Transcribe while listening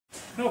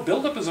No,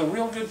 buildup is a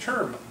real good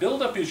term.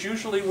 Buildup is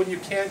usually when you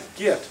can't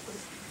get,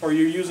 or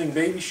you're using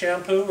baby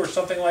shampoo or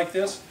something like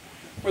this,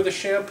 where the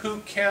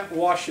shampoo can't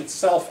wash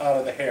itself out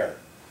of the hair.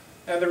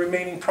 And the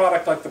remaining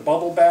product, like the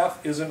bubble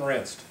bath, isn't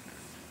rinsed.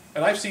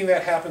 And I've seen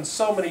that happen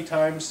so many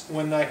times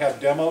when I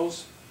have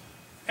demos,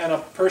 and a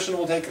person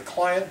will take a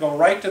client, go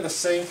right to the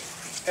sink,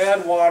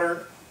 add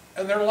water,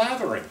 and they're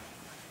lathering.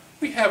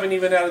 We haven't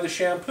even added the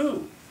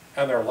shampoo,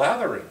 and they're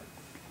lathering.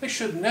 They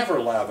should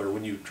never lather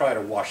when you try to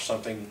wash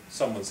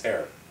someone's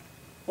hair.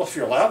 Well, if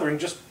you're lathering,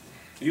 just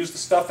use the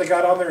stuff they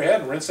got on their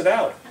head and rinse it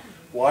out.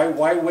 Why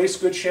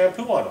waste good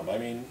shampoo on them? I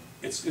mean,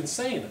 it's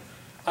insane.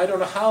 I don't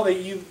know how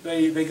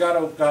they got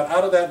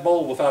out of that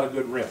bowl without a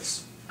good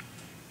rinse.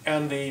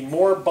 And the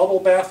more bubble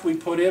bath we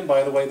put in,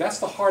 by the way, that's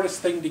the hardest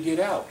thing to get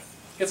out.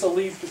 It's a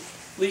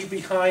leave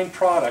behind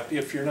product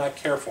if you're not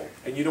careful,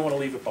 and you don't want to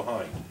leave it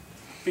behind,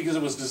 because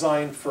it was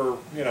designed for,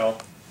 you know,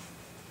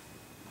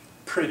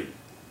 pretty,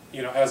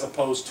 you know, as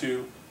opposed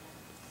to,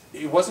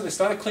 it's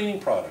not a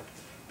cleaning product.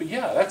 But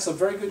yeah, that's a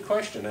very good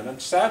question,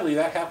 and sadly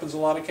that happens in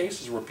a lot of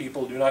cases where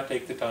people do not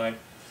take the time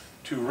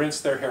to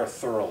rinse their hair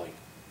thoroughly.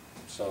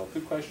 So,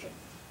 good question.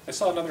 I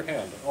saw another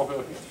hand. Oh, go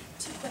ahead.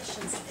 2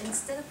 questions.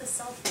 Instead of the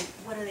sulfate,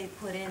 what do they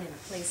put in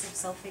place of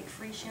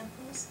sulfate-free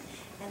shampoos?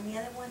 And the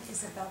other one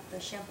is about the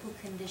shampoo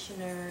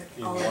conditioner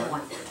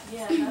all-in-one.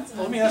 Yeah, that's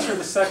Let me answer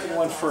the second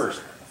one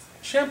first.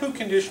 Shampoo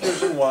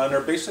conditioners in one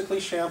are basically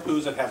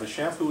shampoos that have a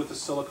shampoo with the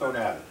silicone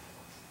added.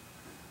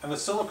 And the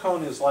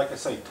silicone is, like I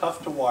say,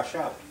 tough to wash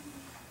out,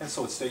 and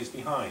so it stays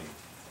behind.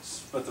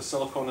 But the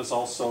silicone is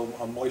also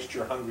a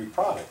moisture-hungry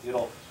product.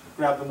 It'll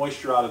grab the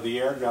moisture out of the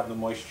air, grab the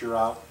moisture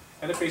out,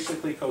 and it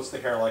basically coats the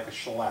hair like a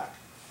shellac.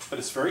 But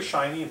it's very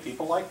shiny, and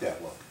people like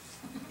that look.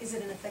 Is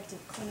it an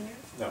effective cleaner?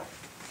 No.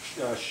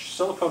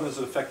 Silicone is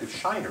an effective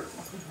shiner.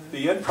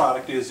 The end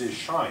product is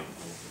shine.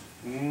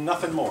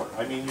 Nothing more.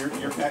 I mean,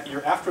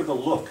 you're after the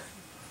look,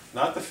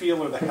 not the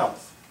feel or the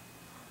health.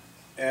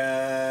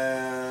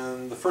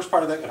 And the first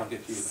part of that, I'll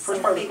get to you. The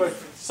first part of the question,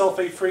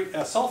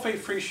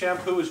 sulfate-free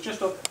shampoo is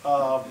just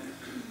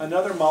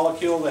another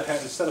molecule that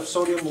has, instead of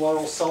sodium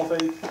lauryl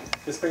sulfate,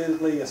 it's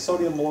basically a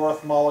sodium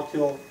lauryl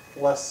molecule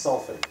less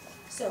sulfate.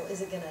 So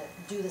is it going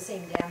to do the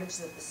same damage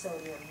that the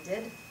sodium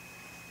did?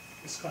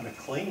 It's kind of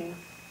clean.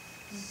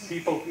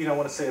 People, you know,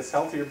 want to say it's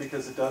healthier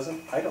because it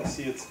doesn't. I don't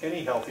see it's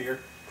any healthier.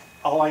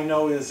 All I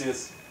know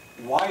is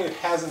why it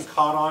hasn't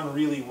caught on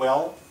really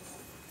well,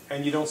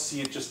 and you don't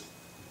see it just,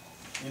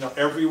 you know,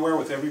 everywhere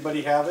with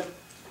everybody have it.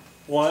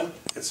 One,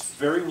 it's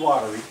very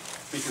watery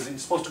because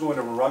it's supposed to go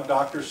into a rug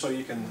doctor so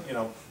you can, you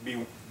know,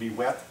 be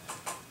wet.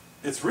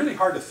 It's really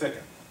hard to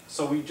thicken,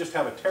 so we just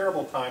have a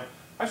terrible time.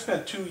 I've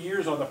spent 2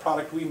 years on the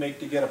product we make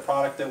to get a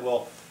product that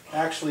will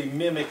actually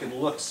mimic and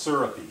look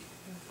syrupy.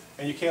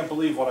 And you can't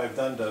believe what I've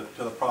done to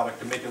the product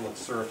to make it look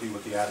syrupy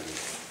with the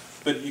additive.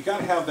 But you got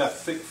to have that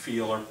thick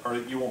feel or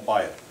you won't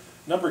buy it.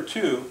 Number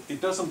 2,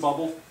 it doesn't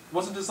bubble. It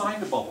wasn't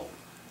designed to bubble.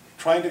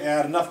 Trying to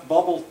add enough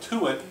bubble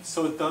to it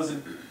so it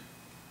doesn't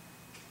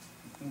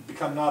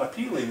become not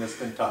appealing has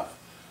been tough.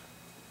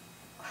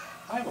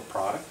 I have a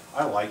product.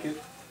 I like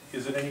it.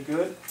 Is it any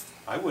good?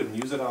 I wouldn't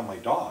use it on my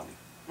dog.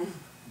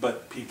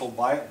 But people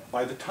buy it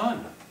by the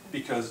ton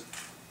because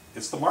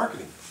it's the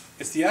marketing.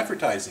 It's the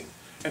advertising.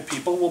 And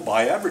people will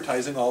buy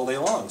advertising all day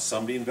long.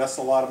 Somebody invests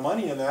a lot of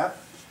money in that,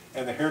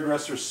 and the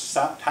hairdressers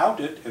tout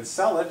it and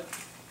sell it.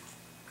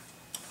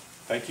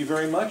 Thank you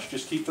very much.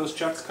 Just keep those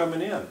checks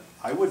coming in.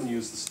 I wouldn't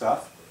use the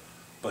stuff,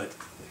 but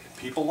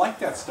people like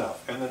that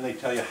stuff. And then they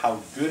tell you how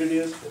good it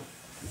is.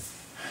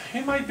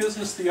 In my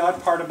business, the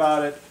odd part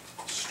about it,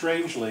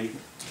 strangely,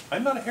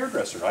 I'm not a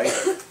hairdresser.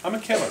 I'm a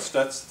chemist.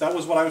 That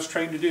was what I was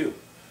trained to do.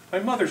 My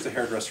mother's the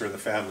hairdresser in the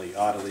family,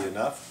 oddly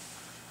enough.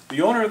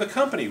 The owner of the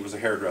company was a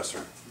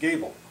hairdresser,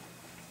 Gable.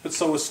 But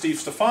so was Steve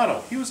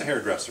Stefano. He was a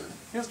hairdresser.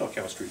 He has no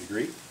chemistry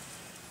degree.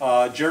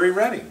 Jerry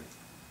Redding.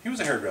 He was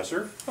a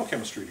hairdresser. No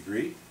chemistry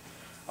degree.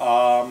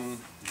 John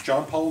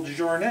Paul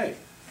DeJournay.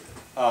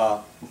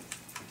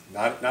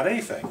 Not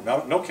anything.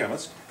 No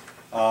chemist.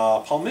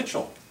 Paul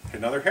Mitchell.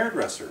 Another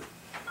hairdresser.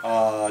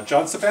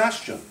 John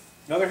Sebastian.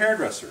 Another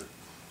hairdresser.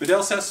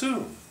 Vidal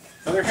Sassoon.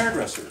 Another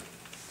hairdresser.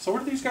 So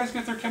where did these guys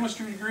get their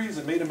chemistry degrees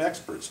that made them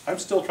experts? I'm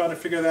still trying to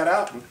figure that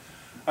out. And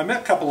I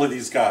met a couple of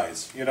these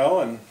guys, you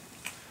know, and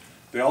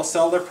they all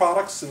sell their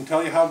products and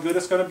tell you how good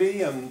it's going to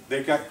be, and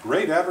they've got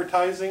great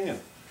advertising. And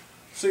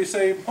so you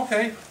say,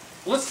 okay,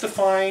 let's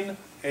define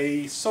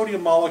a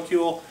sodium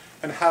molecule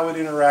and how it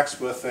interacts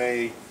with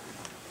a,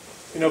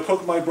 you know,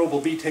 cocamide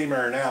brobyl betaine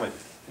aromatid.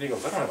 And he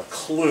goes, I don't have a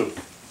clue.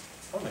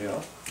 Oh, you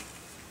know.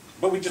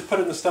 But we just put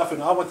in the stuff,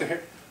 and I went to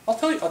hair. I'll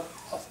tell you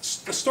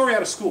a story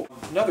out of school.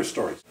 Another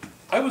story.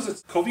 I was at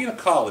Covina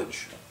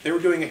College. They were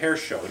doing a hair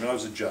show, and I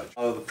was a judge.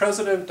 The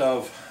president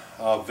of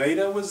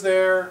Veda was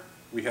there.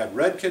 We had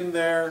Redken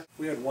there.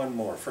 We had one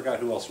more. Forgot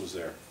who else was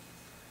there.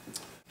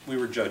 We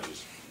were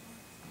judges.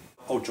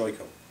 Oh,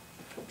 Joyko.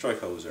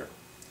 Joyko was there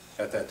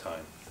at that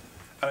time.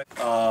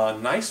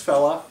 Nice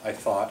fella, I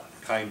thought,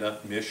 kinda,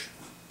 mish.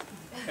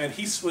 And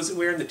he was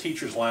wearing the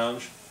teacher's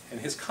lounge,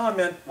 and his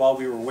comment while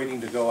we were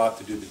waiting to go out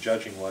to do the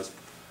judging was,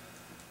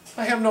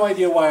 I have no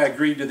idea why I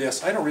agreed to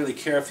this. I don't really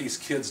care if these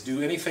kids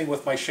do anything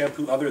with my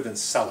shampoo other than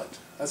sell it.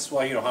 That's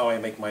why, you know, how I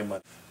make my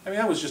money. I mean,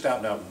 that was just out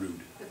and out rude.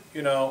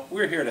 You know,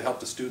 we're here to help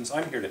the students.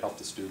 I'm here to help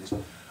the students.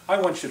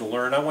 I want you to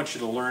learn. I want you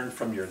to learn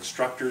from your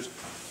instructors.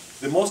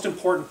 The most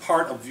important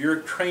part of your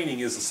training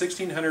is the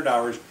 1,600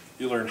 hours.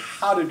 You learn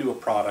how to do a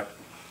product,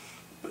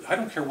 but I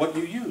don't care what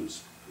you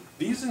use.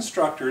 These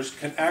instructors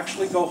can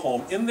actually go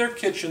home in their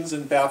kitchens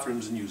and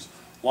bathrooms and use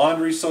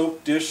laundry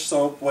soap, dish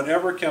soap,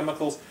 whatever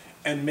chemicals,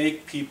 and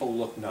make people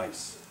look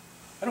nice.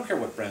 I don't care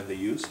what brand they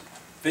use.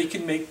 They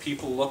can make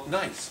people look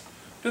nice.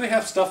 Do they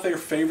have stuff their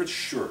favorites?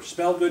 Sure.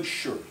 Smell good?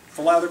 Sure.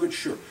 Lather good?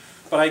 Sure.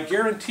 But I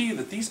guarantee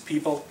that these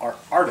people are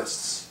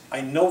artists.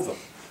 I know them.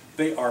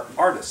 They are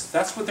artists.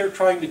 That's what they're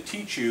trying to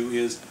teach you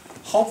is,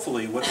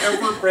 hopefully,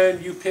 whatever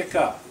brand you pick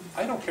up,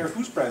 I don't care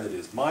whose brand it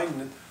is.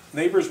 Mine,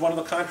 Neighbor is one of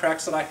the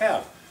contracts that I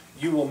have.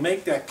 You will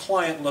make that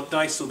client look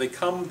nice so they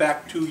come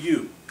back to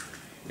you.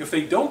 If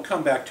they don't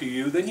come back to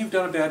you, then you've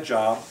done a bad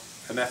job,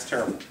 and that's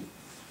terrible.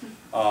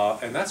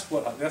 And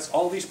that's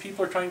all these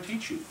people are trying to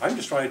teach you. I'm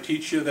just trying to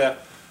teach you that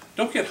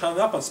don't get hung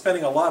up on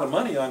spending a lot of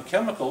money on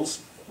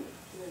chemicals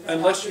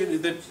unless you,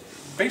 that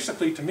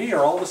basically to me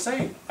are all the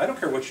same. I don't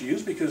care what you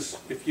use, because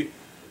if you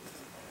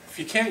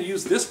can't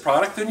use this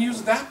product, then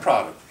use that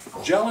product.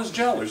 Gel is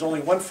gel. There's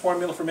only one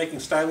formula for making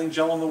styling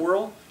gel in the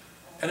world,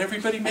 and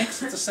everybody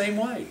makes it the same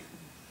way.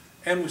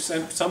 And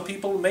some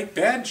people make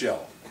bad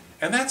gel,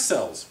 and that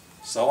sells.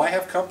 So I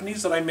have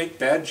companies that I make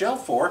bad gel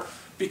for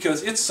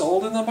because it's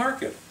sold in the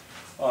market.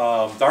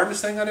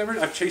 Darndest thing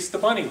I've chased the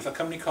money with a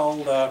company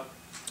called,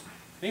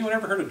 anyone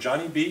ever heard of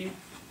Johnny B?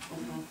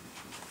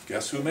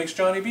 Guess who makes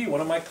Johnny B?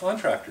 One of my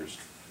contractors.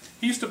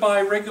 He used to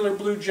buy regular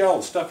blue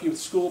gel, stuff you with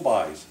school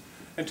buys,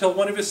 until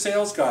one of his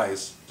sales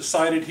guys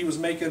decided he was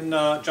making,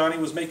 Johnny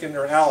was making,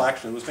 or Al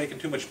actually, was making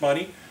too much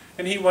money,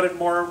 and he wanted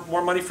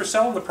more money for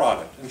selling the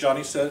product. And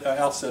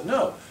Al said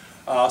no.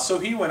 So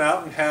he went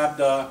out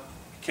and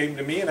came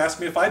to me and asked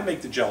me if I'd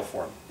make the gel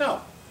for him.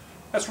 No,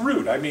 that's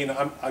rude. I mean,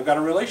 I've got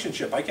a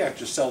relationship. I can't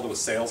just sell to a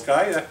sales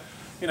guy.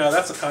 You know,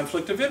 that's a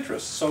conflict of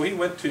interest. So he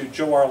went to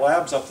Joe R.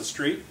 Labs up the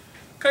street.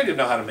 The guy didn't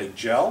know how to make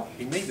gel.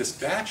 He made this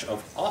batch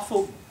of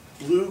awful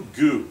blue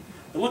goo.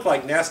 It looked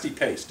like nasty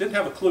paste. Didn't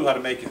have a clue how to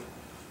make it.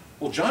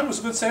 Well, John was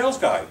a good sales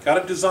guy. Got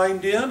it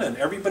designed in, and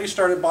everybody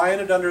started buying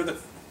it under the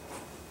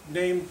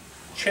name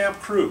Champ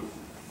Crew.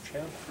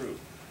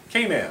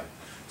 K-Man.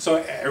 So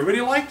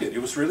everybody liked it.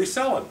 It was really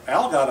selling.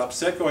 Al got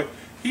upset going,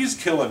 he's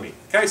killing me.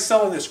 The guy's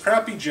selling this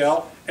crappy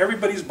gel.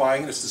 Everybody's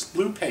buying it. It's this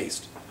blue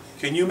paste.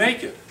 Can you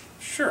make it?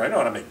 Sure, I know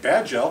how to make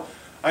bad gel.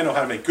 I know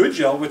how to make good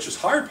gel, which is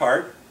the hard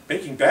part.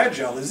 Making bad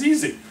gel is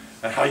easy.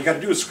 And all you got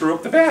to do is screw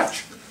up the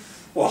batch.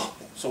 Well,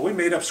 so we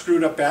made up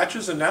screwed up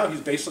batches, and now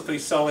he's basically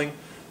selling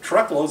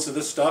truckloads of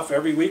this stuff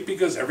every week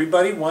because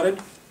everybody wanted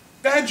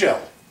bad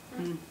gel.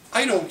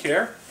 I don't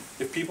care.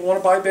 If people want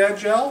to buy bad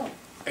gel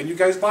and you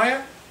guys buy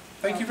it,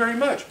 thank you very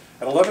much.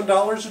 At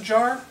 $11 a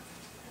jar,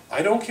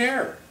 I don't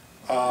care.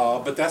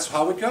 But that's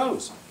how it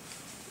goes.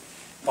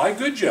 Buy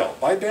good gel,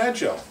 buy bad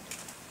gel.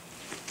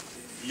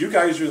 You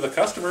guys are the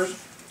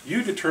customers.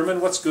 You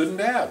determine what's good and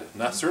bad.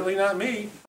 Certainly not me.